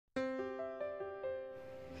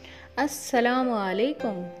അസ്സലാമു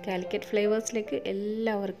അലൈക്കും. കാലിക്കറ്റ് ഫ്ലേവേഴ്സിലേക്ക്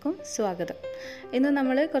എല്ലാവർക്കും സ്വാഗതം. ഇന്ന്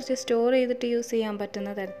നമ്മൾ കുറച്ച് സ്റ്റോർ ചെയ്തിട്ട് യൂസ് ചെയ്യാൻ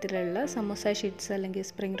പറ്റുന്ന തരത്തിലുള്ള സമോസ ഷീറ്റ്സ് അല്ലെങ്കിൽ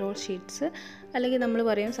സ്പ്രിംഗ് റോൾ ഷീറ്റ്സ്, അല്ലെങ്കിൽ നമ്മൾ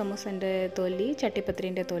പറയും സമോസൻ്റെ തൊലി,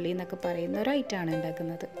 ചട്ടിപ്പത്തിരിൻ്റെ തൊലി എന്നൊക്കെ പറയുന്ന ഒരു ഐറ്റമാണ്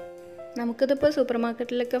ഉണ്ടാക്കുന്നത്. നമുക്കിതിപ്പോൾ സൂപ്പർ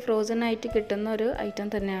മാർക്കറ്റിലൊക്കെ ഫ്രോസൺ ആയിട്ട് കിട്ടുന്ന ഒരു ഐറ്റം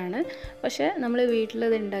തന്നെയാണ്. പക്ഷേ നമ്മൾ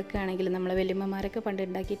വീട്ടിലത് ഉണ്ടാക്കുകയാണെങ്കിൽ, നമ്മളെ വലിയമ്മമാരൊക്കെ പണ്ട്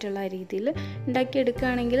ഉണ്ടാക്കിയിട്ടുള്ള രീതിയിൽ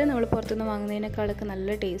ഉണ്ടാക്കിയെടുക്കുകയാണെങ്കിൽ നമ്മൾ പുറത്തുനിന്ന് വാങ്ങുന്നതിനേക്കാളൊക്കെ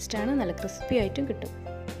നല്ല ടേസ്റ്റാണ്, നല്ല ക്രിസ്പി ആയിട്ടും കിട്ടും.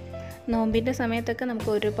 നോമ്പിൻ്റെ സമയത്തൊക്കെ നമുക്ക്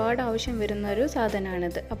ഒരുപാട് ആവശ്യം വരുന്നൊരു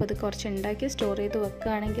സാധനമാണിത്. അപ്പോൾ ഇത് കുറച്ച് ഉണ്ടാക്കി സ്റ്റോർ ചെയ്ത്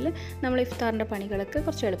വെക്കുകയാണെങ്കിൽ നമ്മൾ ഇഫ്താറിൻ്റെ പണികളൊക്കെ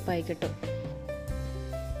കുറച്ച് എളുപ്പമായി കിട്ടും.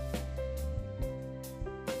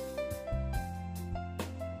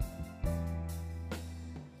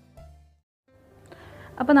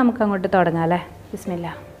 അപ്പോൾ നമുക്ക് അങ്ങോട്ട് തുടങ്ങാം അല്ലേ.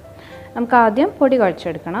 ബിസ്മില്ലാ. നമുക്ക് ആദ്യം പൊടി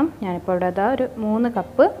കുഴച്ചെടുക്കണം. ഞാനിപ്പോൾ ഇവിടെ അതാ ഒരു 3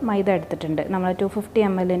 കപ്പ് മൈദ എടുത്തിട്ടുണ്ട്. നമ്മൾ 250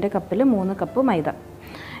 ml കപ്പിൽ 3 കപ്പ് മൈദ.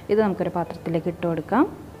 ഇത് നമുക്കൊരു പാത്രത്തിലേക്ക് ഇട്ട് കൊടുക്കാം.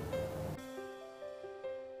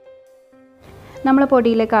 നമ്മൾ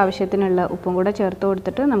പൊടിയിലേക്ക് ആവശ്യത്തിനുള്ള ഉപ്പും കൂടെ ചേർത്ത്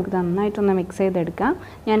കൊടുത്തിട്ട് നമുക്ക് നന്നായിട്ടൊന്ന് മിക്സ് ചെയ്തെടുക്കാം.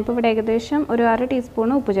 ഞാനിപ്പോൾ ഇവിടെ ഏകദേശം ഒരു 1/2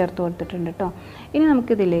 ടീസ്പൂൺ ഉപ്പ് ചേർത്ത് കൊടുത്തിട്ടുണ്ട് കേട്ടോ. ഇനി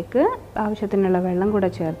നമുക്കിതിലേക്ക് ആവശ്യത്തിനുള്ള വെള്ളം കൂടെ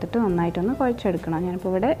ചേർത്തിട്ട് നന്നായിട്ടൊന്ന് കുഴച്ചെടുക്കണം.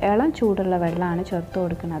 ഞാനിപ്പോൾ ഇവിടെ ഇളം ചൂടുള്ള വെള്ളമാണ് ചേർത്ത്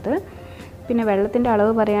കൊടുക്കുന്നത്. പിന്നെ വെള്ളത്തിൻ്റെ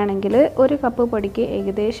അളവ് പറയുകയാണെങ്കിൽ 1 കപ്പ് പൊടിക്ക്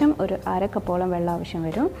ഏകദേശം ഒരു 1/2 കപ്പോളം വെള്ളം ആവശ്യം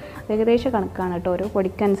വരും. ഏകദേശം കണക്കാണ് കേട്ടോ, ഓരോ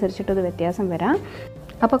പൊടിക്കനുസരിച്ചിട്ട് ഇത് വ്യത്യാസം വരാം.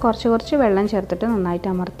 അപ്പോൾ കുറച്ച് വെള്ളം ചേർത്തിട്ട് നന്നായിട്ട്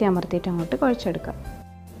അമർത്തിയിട്ട് അങ്ങോട്ട് കുഴച്ചെടുക്കാം.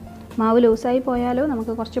 മാവ് ലൂസായി പോയാലോ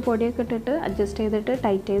നമുക്ക് കുറച്ച് പൊടിയൊക്കെ ഇട്ടിട്ട് അഡ്ജസ്റ്റ് ചെയ്തിട്ട്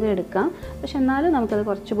ടൈറ്റ് ചെയ്ത് എടുക്കാം. പക്ഷെ എന്നാലും നമുക്കത്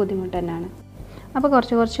കുറച്ച് ബുദ്ധിമുട്ട് തന്നെയാണ്. അപ്പോൾ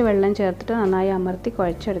കുറച്ച് വെള്ളം ചേർത്തിട്ട് നന്നായി അമർത്തി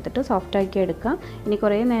കുഴച്ചെടുത്തിട്ട് സോഫ്റ്റാക്കി എടുക്കാം. ഇനി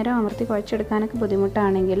കുറേ നേരം അമർത്തി കുഴച്ചെടുക്കാനൊക്കെ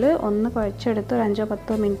ബുദ്ധിമുട്ടാണെങ്കിൽ ഒന്ന് കുഴച്ചെടുത്ത് ഒരു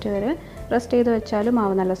 5-10 മിനിറ്റ് വരെ റെസ്റ്റ് ചെയ്ത് വെച്ചാലും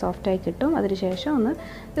മാവ് നല്ല സോഫ്റ്റായി കിട്ടും. അതിനുശേഷം ഒന്ന്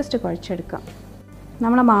ജസ്റ്റ് കുഴച്ചെടുക്കാം.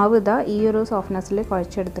 നമ്മളെ മാവ് ഇതാ ഈ ഒരു സോഫ്റ്റ്നെസ്സിൽ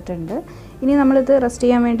കുഴച്ചെടുത്തിട്ടുണ്ട്. ഇനി നമ്മളിത് റെസ്റ്റ്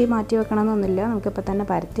ചെയ്യാൻ വേണ്ടി മാറ്റി വെക്കണമെന്നൊന്നുമില്ല, നമുക്കിപ്പോൾ തന്നെ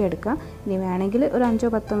പരത്തിയെടുക്കാം. ഇനി വേണമെങ്കിൽ ഒരു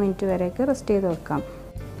 5-10 മിനിറ്റ് വരെയൊക്കെ റെസ്റ്റ് ചെയ്ത് വെക്കാം.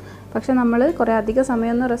 പക്ഷേ നമ്മൾ കുറേ അധികം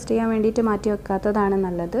സമയമൊന്നും റെസ്റ്റ് ചെയ്യാൻ വേണ്ടിയിട്ട് മാറ്റി വെക്കാത്തതാണ്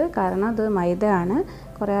നല്ലത്. കാരണം അത് മൈദയാണ്.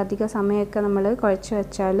 കുറേ അധികം സമയമൊക്കെ നമ്മൾ കുഴച്ച്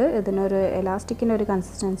വെച്ചാൽ ഇതിനൊരു എലാസ്റ്റിക്കിൻ്റെ ഒരു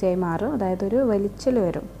കൺസിസ്റ്റൻസി ആയി മാറും. അതായത് ഒരു വലിച്ചൽ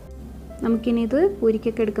വരും. നമുക്കിനി ഇത്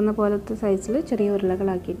പൂരിക്കൊക്കെ എടുക്കുന്ന പോലത്തെ സൈസിൽ ചെറിയ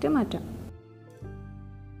ഉരുളകളാക്കിയിട്ട് മാറ്റാം.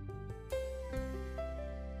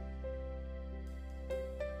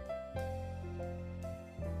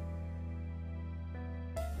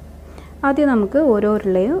 ആദ്യം നമുക്ക് ഓരോ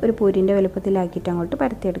ഉരുളയും ഒരു പൂരിൻ്റെ വലുപ്പത്തിലാക്കിയിട്ട് അങ്ങോട്ട്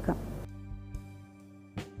പരത്തിയെടുക്കാം.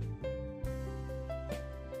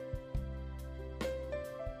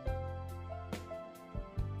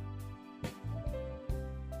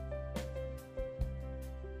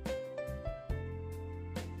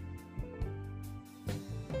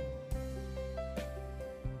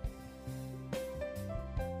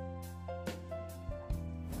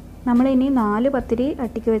 നമ്മളിനി 4 പത്തിരി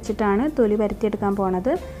അട്ടിക്ക് വെച്ചിട്ടാണ് തൊലി പരത്തിയെടുക്കാൻ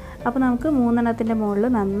പോണത്. അപ്പോൾ നമുക്ക് 3 എണ്ണത്തിൻ്റെ മുകളിൽ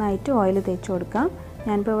നന്നായിട്ട് ഓയിൽ തേച്ച് കൊടുക്കാം.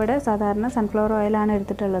 ഞാനിപ്പോൾ ഇവിടെ സാധാരണ സൺഫ്ലവർ ഓയിലാണ്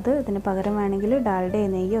എടുത്തിട്ടുള്ളത്. ഇതിന് പകരം വേണമെങ്കിൽ ഡാൽഡ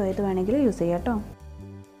നെയ്യോ ഏത് വേണമെങ്കിലും യൂസ് ചെയ്യാം കേട്ടോ.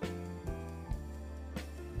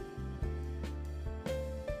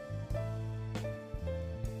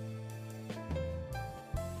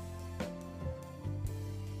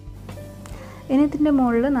 ഇനി ഇതിൻ്റെ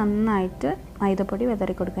മുകളിൽ നന്നായിട്ട് മൈദപ്പൊടി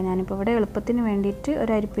വിതറി കൊടുക്കാം. ഞാനിപ്പോൾ ഇവിടെ എളുപ്പത്തിന് വേണ്ടിയിട്ട്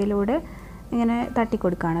ഒരു അരിപ്പയിലൂടെ ഇങ്ങനെ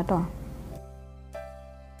തട്ടിക്കൊടുക്കുകയാണ് കേട്ടോ.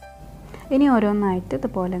 ഇനി ഓരോന്നായിട്ട്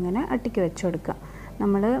ഇതുപോലെ ഇങ്ങനെ അട്ടിക്ക് വെച്ച് കൊടുക്കുക.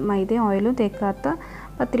 നമ്മൾ മൈദയും ഓയിലും തേക്കാത്ത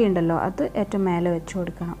പത്തിരി ഉണ്ടല്ലോ, അത് ഏറ്റവും മേലെ വെച്ച്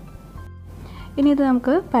കൊടുക്കണം. ഇനി ഇത്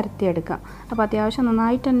നമുക്ക് പരത്തിയെടുക്കാം. അപ്പോൾ അത്യാവശ്യം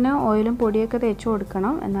നന്നായിട്ട് തന്നെ ഓയിലും പൊടിയൊക്കെ തേച്ച്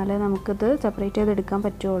കൊടുക്കണം, എന്നാലേ നമുക്കിത് സെപ്പറേറ്റ് ചെയ്തെടുക്കാൻ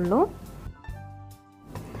പറ്റുള്ളൂ.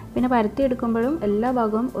 പിന്നെ പരത്തിയെടുക്കുമ്പോഴും എല്ലാ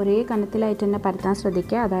ഭാഗവും ഒരേ കനത്തിലായിട്ട് തന്നെ പരത്താൻ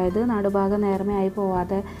ശ്രദ്ധിക്കുക. അതായത് നടുഭാഗം നേർമയായി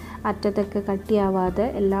പോവാതെ, അറ്റത്തൊക്കെ കട്ടിയാവാതെ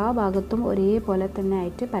എല്ലാ ഭാഗത്തും ഒരേപോലെ തന്നെ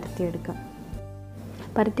ആയിട്ട് പരത്തിയെടുക്കാം.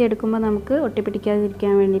 പരത്തിയെടുക്കുമ്പോൾ നമുക്ക്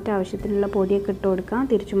ഒട്ടിപ്പിടിക്കാതിരിക്കാൻ വേണ്ടിയിട്ട് ആവശ്യത്തിനുള്ള പൊടിയൊക്കെ ഇട്ട് കൊടുക്കാം.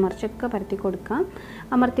 തിരിച്ചും മറിച്ചൊക്കെ പരത്തി കൊടുക്കാം,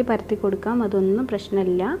 അമർത്തി പരത്തി കൊടുക്കാം. അതൊന്നും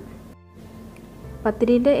പ്രശ്നമില്ല.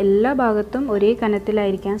 പത്തിരീൻ്റെ എല്ലാ ഭാഗത്തും ഒരേ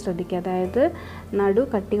കനത്തിലായിരിക്കാൻ ശ്രദ്ധിക്കുക. അതായത് നടു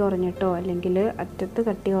കട്ടി കുറഞ്ഞിട്ടോ അല്ലെങ്കിൽ അറ്റത്ത്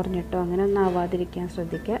കട്ടി കുറഞ്ഞിട്ടോ അങ്ങനെ ഒന്നും ആവാതിരിക്കാൻ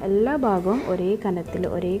ശ്രദ്ധിക്കുക. എല്ലാ ഭാഗവും ഒരേ കനത്തിൽ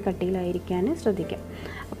ഒരേ കട്ടിയിലായിരിക്കാൻ ശ്രദ്ധിക്കുക.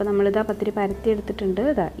 അപ്പോൾ നമ്മളിതാ പത്തിരി പരത്തിയെടുത്തിട്ടുണ്ട്.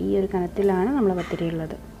 ഇതാ ഈ ഒരു കനത്തിലാണ് നമ്മൾ പത്തിരി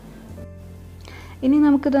ഉള്ളത്. ഇനി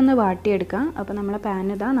നമുക്കിതൊന്ന് വാട്ടിയെടുക്കാം. അപ്പോൾ നമ്മളെ പാൻ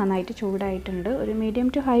ഇതാ നന്നായിട്ട് ചൂടായിട്ടുണ്ട്. ഒരു മീഡിയം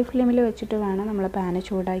ടു ഹൈ ഫ്ലെയിമിൽ വെച്ചിട്ട് വേണം നമ്മൾ പാന്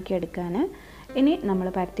ചൂടാക്കി എടുക്കാൻ. ഇനി നമ്മൾ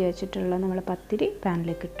പരത്തി വെച്ചിട്ടുള്ള നമ്മൾ പത്തിരി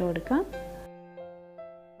പാനിലേക്ക് ഇട്ട് കൊടുക്കാം.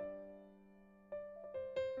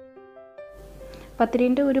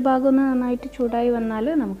 പത്തിരീൻ്റെ ഒരു ഭാഗം ഒന്ന് നന്നായിട്ട് ചൂടായി വന്നാൽ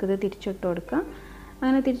നമുക്കിത് തിരിച്ചിട്ട് കൊടുക്കാം.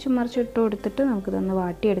 അങ്ങനെ തിരിച്ചും മറിച്ചിട്ട് കൊടുത്തിട്ട് നമുക്കിതൊന്ന്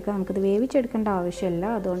വാട്ടിയെടുക്കാം. നമുക്കിത് വേവിച്ചെടുക്കേണ്ട ആവശ്യമില്ല.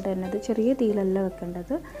 അതുകൊണ്ട് തന്നെ ഇത് ചെറിയ തീയിലല്ല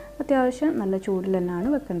വെക്കേണ്ടത്, അത്യാവശ്യം നല്ല ചൂടിൽ തന്നെയാണ്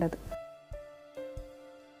വെക്കേണ്ടത്.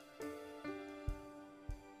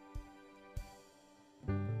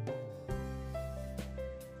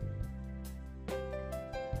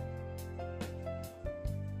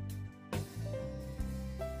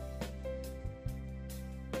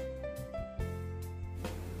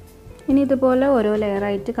 ഇനി ഇതുപോലെ ഓരോ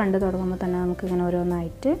ലെയറായിട്ട് കണ്ടു തുടങ്ങുമ്പോൾ തന്നെ നമുക്കിങ്ങനെ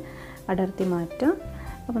ഓരോന്നായിട്ട് അടർത്തി മാറ്റാം.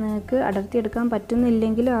 അപ്പോൾ നിങ്ങൾക്ക് അടർത്തി എടുക്കാൻ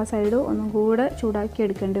പറ്റുന്നില്ലെങ്കിൽ ആ സൈഡ് ഒന്നും കൂടെ ചൂടാക്കി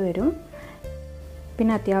എടുക്കേണ്ടി വരും.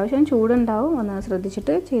 പിന്നെ അത്യാവശ്യം ചൂടുണ്ടാവും, ഒന്ന്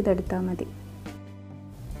ശ്രദ്ധിച്ചിട്ട് ചെയ്തെടുത്താൽ മതി.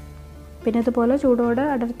 പിന്നെ ഇതുപോലെ ചൂടോടെ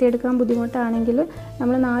അടർത്തിയെടുക്കാൻ ബുദ്ധിമുട്ടാണെങ്കിൽ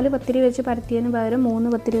നമ്മൾ 4 പത്തിരി വെച്ച് പരത്തിയതിന് പകരം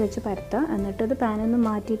 3 പത്തിരി വെച്ച് പരത്താം. എന്നിട്ട് ഇത് പാനിൽ നിന്ന്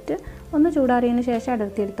മാറ്റിയിട്ട് ഒന്ന് ചൂടാറിയതിന് ശേഷം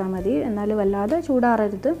അടർത്തിയെടുത്താൽ മതി. എന്നാൽ വല്ലാതെ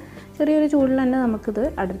ചൂടാറരുത്, ചെറിയൊരു ചൂടിൽ തന്നെ നമുക്കിത്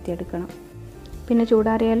അടർത്തിയെടുക്കണം. പിന്നെ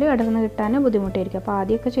ചൂടാറിയാൽ അടർന്ന് കിട്ടാൻ ബുദ്ധിമുട്ടായിരിക്കും. അപ്പോൾ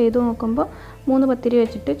ആദ്യമൊക്കെ ചെയ്ത് നോക്കുമ്പോൾ 3 പത്തിരി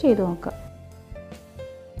വെച്ചിട്ട് ചെയ്ത് നോക്കാം.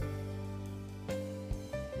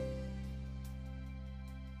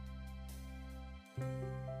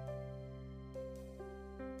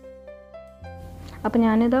 അപ്പോൾ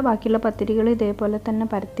ഞാനിതാ ബാക്കിയുള്ള പത്തിരികൾ ഇതേപോലെ തന്നെ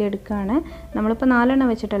പരത്തിയെടുക്കുകയാണ്. നമ്മളിപ്പോൾ 4 എണ്ണം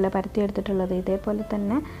വെച്ചിട്ടല്ല പരത്തിയെടുത്തിട്ടുള്ളത്, ഇതേപോലെ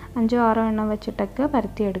തന്നെ 5-6 എണ്ണം വെച്ചിട്ടൊക്കെ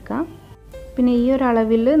പരത്തിയെടുക്കാം. പിന്നെ ഈ ഒരു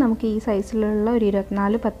അളവിൽ നമുക്ക് ഈ സൈസിലുള്ള ഒരു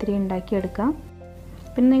 24 പത്തിരി ഉണ്ടാക്കിയെടുക്കാം.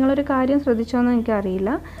 പിന്നെ നിങ്ങളൊരു കാര്യം ശ്രദ്ധിച്ചോന്ന് എനിക്കറിയില്ല,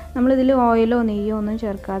 നമ്മളിതിൽ ഓയിലോ നെയ്യോ ഒന്നും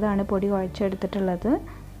ചേർക്കാതാണ് പൊടി കുഴച്ചെടുത്തിട്ടുള്ളത്.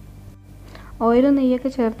 ഓയിലും നെയ്യൊക്കെ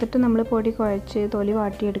ചേർത്തിട്ട് നമ്മൾ പൊടി കുഴച്ച് തൊലി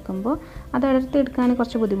വാട്ടിയെടുക്കുമ്പോൾ അത് അടർത്തിയെടുക്കാൻ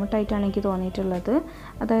കുറച്ച് ബുദ്ധിമുട്ടായിട്ടാണ് എനിക്ക് തോന്നിയിട്ടുള്ളത്.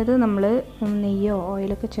 അതായത് നമ്മൾ നെയ്യോ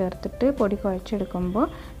ഓയിലൊക്കെ ചേർത്തിട്ട് പൊടി കുഴച്ചെടുക്കുമ്പോൾ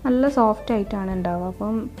നല്ല സോഫ്റ്റ് ആയിട്ടാണ് ഉണ്ടാവുക.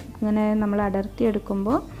 അപ്പം ഇങ്ങനെ നമ്മൾ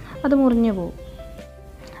അടർത്തിയെടുക്കുമ്പോൾ അത് മുറിഞ്ഞു പോകും.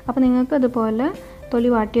 അപ്പോൾ നിങ്ങൾക്ക് അതുപോലെ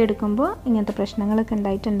തൊലി വാട്ടിയെടുക്കുമ്പോൾ ഇങ്ങനത്തെ പ്രശ്നങ്ങളൊക്കെ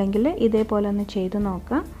ഉണ്ടായിട്ടുണ്ടെങ്കിൽ ഇതേപോലെ ഒന്ന് ചെയ്ത്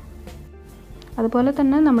നോക്കാം. അതുപോലെ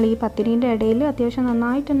തന്നെ നമ്മൾ ഈ പത്തിരീൻ്റെ ഇടയിൽ അത്യാവശ്യം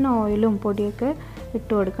നന്നായിട്ട് തന്നെ ഓയിലും പൊടിയൊക്കെ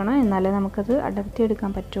ഇട്ട് കൊടുക്കണം, എന്നാലേ നമുക്കത്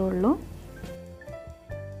അടർത്തിയെടുക്കാൻ പറ്റുള്ളൂ.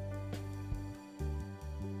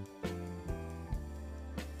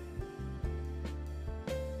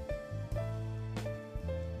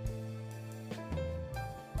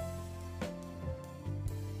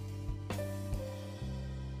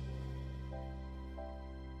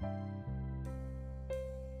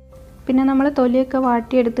 പിന്നെ നമ്മൾ തൊലിയൊക്കെ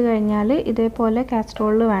വാട്ടിയെടുത്ത് കഴിഞ്ഞാൽ ഇതേപോലെ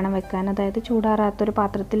കാസ്ട്രോളിൽ വേണം വെക്കാൻ, അതായത് ചൂടാറാത്തൊരു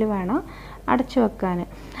പാത്രത്തിൽ വേണം അടച്ചു വെക്കാൻ,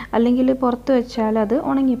 അല്ലെങ്കിൽ പുറത്ത് വെച്ചാൽ അത്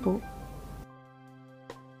ഉണങ്ങിപ്പോവും.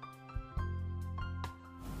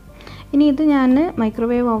 ഇനി ഇത് ഞാൻ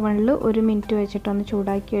മൈക്രോവേവ് ഓവനിൽ 1 മിനിറ്റ് വെച്ചിട്ടൊന്ന്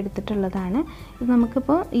ചൂടാക്കി എടുത്തിട്ടുള്ളതാണ്. ഇത്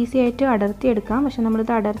നമുക്കിപ്പോൾ ഈസി ആയിട്ട് അടർത്തിയെടുക്കാം, പക്ഷെ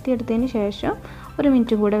നമ്മളിത് അടർത്തിയെടുത്തതിന് ശേഷം 1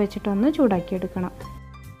 മിനിറ്റ് കൂടെ വെച്ചിട്ടൊന്ന് ചൂടാക്കിയെടുക്കണം.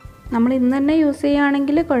 നമ്മൾ ഇന്ന് തന്നെ യൂസ്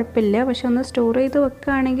ചെയ്യുകയാണെങ്കിൽ കുഴപ്പമില്ല, പക്ഷെ ഒന്ന് സ്റ്റോർ ചെയ്ത്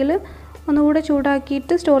വെക്കുകയാണെങ്കിൽ ഒന്നുകൂടെ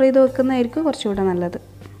ചൂടാക്കിയിട്ട് സ്റ്റോർ ചെയ്ത് വെക്കുന്നതായിരിക്കും കുറച്ചുകൂടെ നല്ലത്.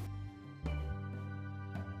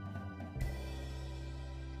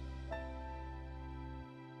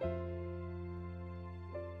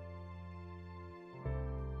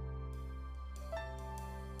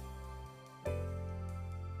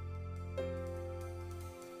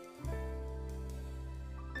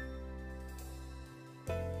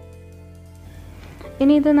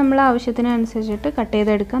 ഇനി ഇത് നമ്മൾ ആവശ്യത്തിനനുസരിച്ചിട്ട് കട്ട്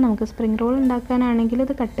ചെയ്തെടുക്കാം. നമുക്ക് സ്പ്രിംഗ് റോൾ ഉണ്ടാക്കാനാണെങ്കിൽ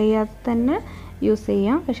ഇത് കട്ട് ചെയ്യാതെ തന്നെ യൂസ്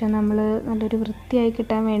ചെയ്യാം, പക്ഷേ നമ്മൾ നല്ലൊരു വൃത്തിയായി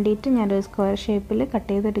കിട്ടാൻ വേണ്ടിയിട്ട് ഞാനൊരു സ്ക്വയർ ഷേപ്പിൽ കട്ട്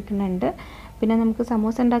ചെയ്തെടുക്കുന്നുണ്ട്. പിന്നെ നമുക്ക്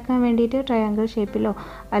സമോസ ഉണ്ടാക്കാൻ വേണ്ടിയിട്ട് ട്രയാങ്കിൾ ഷേപ്പിലോ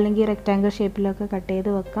അല്ലെങ്കിൽ റെക്റ്റാങ്കിൾ ഷേപ്പിലോ ഒക്കെ കട്ട്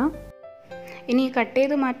ചെയ്ത് വെക്കാം. ഇനി കട്ട്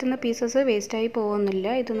ചെയ്ത് മാറ്റുന്ന പീസസ് വേസ്റ്റായി പോകുന്നില്ല.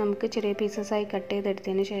 ഇത് നമുക്ക് ചെറിയ പീസസായി കട്ട്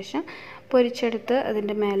ചെയ്തെടുത്തതിന് ശേഷം പൊരിച്ചെടുത്ത്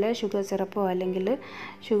അതിൻ്റെ മേലെ ഷുഗർ സിറപ്പോ അല്ലെങ്കിൽ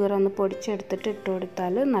ഷുഗർ ഒന്ന് പൊടിച്ചെടുത്തിട്ട് ഇട്ട്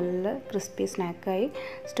കൊടുത്താൽ നല്ല ക്രിസ്പി സ്നാക്കായി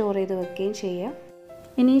സ്റ്റോർ ചെയ്ത് വെക്കുകയും ചെയ്യാം.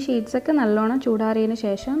 ഇനി ഈ ഷീറ്റ്സൊക്കെ നല്ലോണം ചൂടാറിയതിന്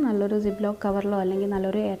ശേഷം നല്ലൊരു സിപ്ലോക്ക് കവറിലോ അല്ലെങ്കിൽ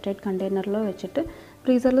നല്ലൊരു എയർ ടൈറ്റ് കണ്ടെയ്നറിലോ വെച്ചിട്ട്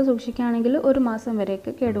ഫ്രീസറിൽ സൂക്ഷിക്കുകയാണെങ്കിൽ 1 മാസം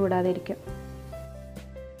വരെയൊക്കെ കേടുകൂടാതിരിക്കും.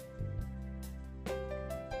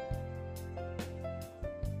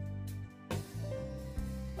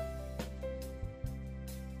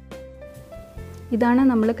 ഇതാണ്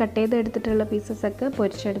നമ്മൾ കട്ട് ചെയ്തെടുത്തിട്ടുള്ള പീസസൊക്കെ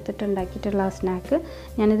പൊരിച്ചെടുത്തിട്ട് ഉണ്ടാക്കിയിട്ടുള്ള ആ സ്നാക്ക്.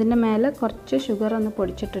 ഞാനിതിൻ്റെ മേലെ കുറച്ച് ഷുഗർ ഒന്ന്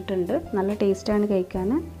പൊടിച്ചിട്ടിട്ടുണ്ട്, നല്ല ടേസ്റ്റാണ് കഴിക്കാൻ.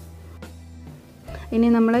 ഇനി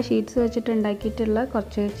നമ്മൾ ഷീറ്റ്സ് വെച്ചിട്ട് ഉണ്ടാക്കിയിട്ടുള്ള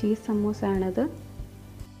കുറച്ച് ചീസ് സമൂസയാണിത്.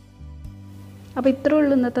 അപ്പോൾ ഇത്രേ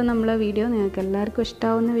ഉള്ളൂ ഇന്നത്തെ നമ്മളെ വീഡിയോ. നിങ്ങൾക്ക് എല്ലാവർക്കും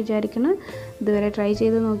ഇഷ്ടമാവുമെന്ന് വിചാരിക്കണം. ഇതുവരെ ട്രൈ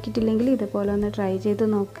ചെയ്ത് നോക്കിയിട്ടില്ലെങ്കിൽ ഇതുപോലെ ഒന്ന് ട്രൈ ചെയ്ത്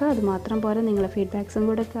നോക്കുക. അതുമാത്രം പോരാ, നിങ്ങളെ ഫീഡ്ബാക്സും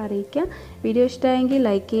കൂടെ ഒക്കെ അറിയിക്കുക. വീഡിയോ ഇഷ്ടമായെങ്കിൽ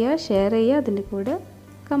ലൈക്ക് ചെയ്യുക, ഷെയർ ചെയ്യുക, അതിൻ്റെ കൂടെ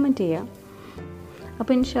കമൻറ്റ് ചെയ്യുക.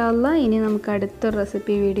 അപ്പോൾ ഇൻഷാ അല്ലാഹ് ഇനി നമുക്ക് അടുത്ത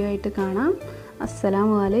റെസിപ്പി വീഡിയോ ആയിട്ട് കാണാം.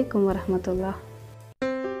 അസ്സലാമു അലൈക്കും വറഹ്മത്തുള്ളാഹി.